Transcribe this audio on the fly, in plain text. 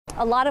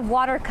A lot of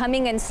water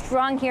coming in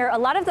strong here. A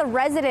lot of the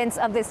residents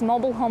of this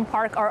mobile home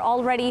park are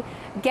already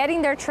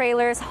getting their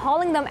trailers,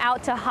 hauling them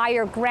out to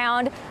higher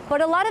ground, but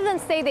a lot of them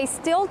say they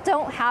still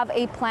don't have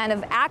a plan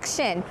of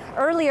action.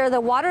 Earlier, the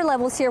water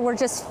levels here were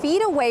just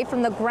feet away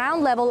from the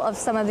ground level of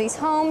some of these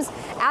homes.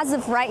 As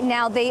of right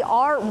now, they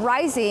are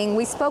rising.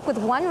 We spoke with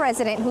one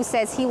resident who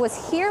says he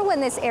was here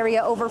when this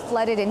area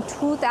overflooded in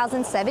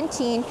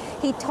 2017.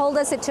 He told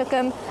us it took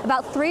him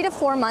about 3 to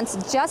 4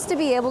 months just to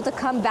be able to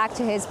come back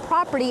to his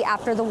property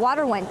after the water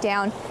went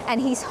down,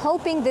 and he's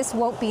hoping this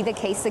won't be the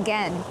case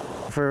again.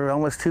 For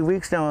almost 2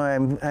 weeks now, I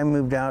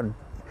moved out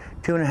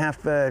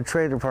 2.5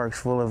 trailer parks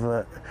full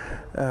of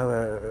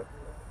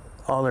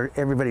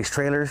everybody's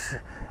trailers,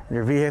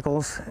 their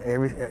vehicles,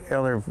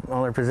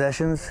 all their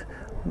possessions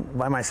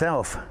by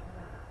myself.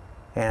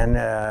 And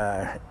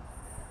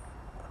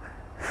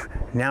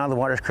now the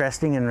water's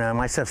cresting, and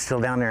my stuff's still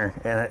down there,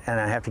 and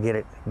I have to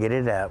get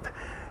it up.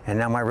 And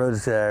now my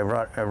road's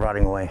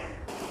rotting away.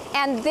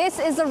 And this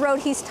is the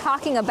road he's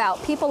talking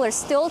about. People are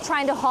still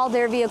trying to haul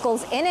their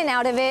vehicles in and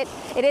out of it.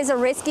 It is a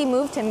risky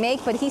move to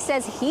make, but he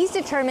says he's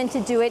determined to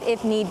do it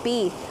if need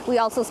be. We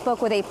also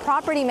spoke with a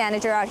property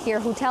manager out here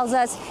who tells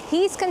us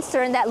he's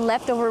concerned that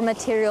leftover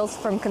materials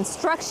from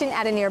construction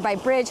at a nearby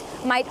bridge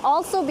might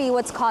also be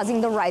what's causing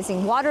the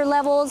rising water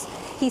levels.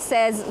 He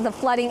says the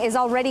flooding is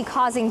already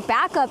causing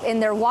backup in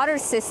their water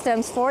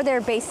systems for their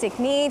basic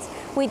needs.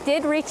 We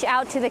did reach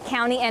out to the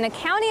county, and a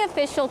county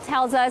official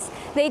tells us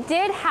they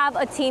did have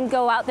a team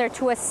go out there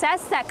to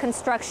assess that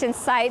construction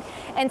site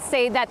and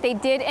say that they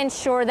did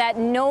ensure that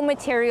no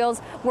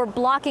materials were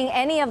blocking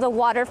any of the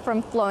water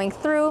from flowing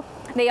through.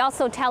 They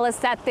also tell us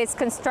that this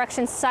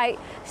construction site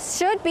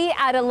should be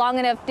at a long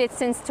enough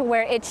distance to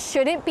where it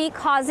shouldn't be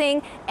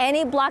causing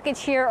any blockage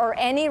here or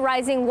any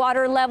rising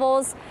water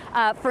levels.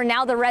 For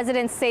now, the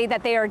residents say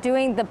that they are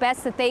doing the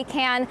best that they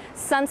can.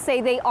 Some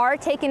say they are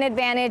taking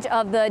advantage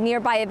of the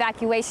nearby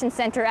evacuation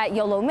center at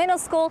Yolo Middle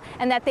School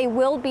and that they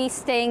will be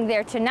staying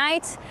there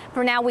tonight.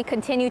 For now, we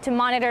continue to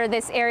monitor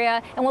this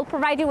area, and we'll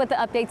provide you with the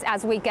updates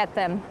as we get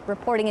them.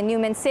 Reporting in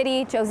Newman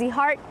City, Josie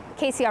Hart,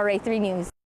 KCRA 3 News.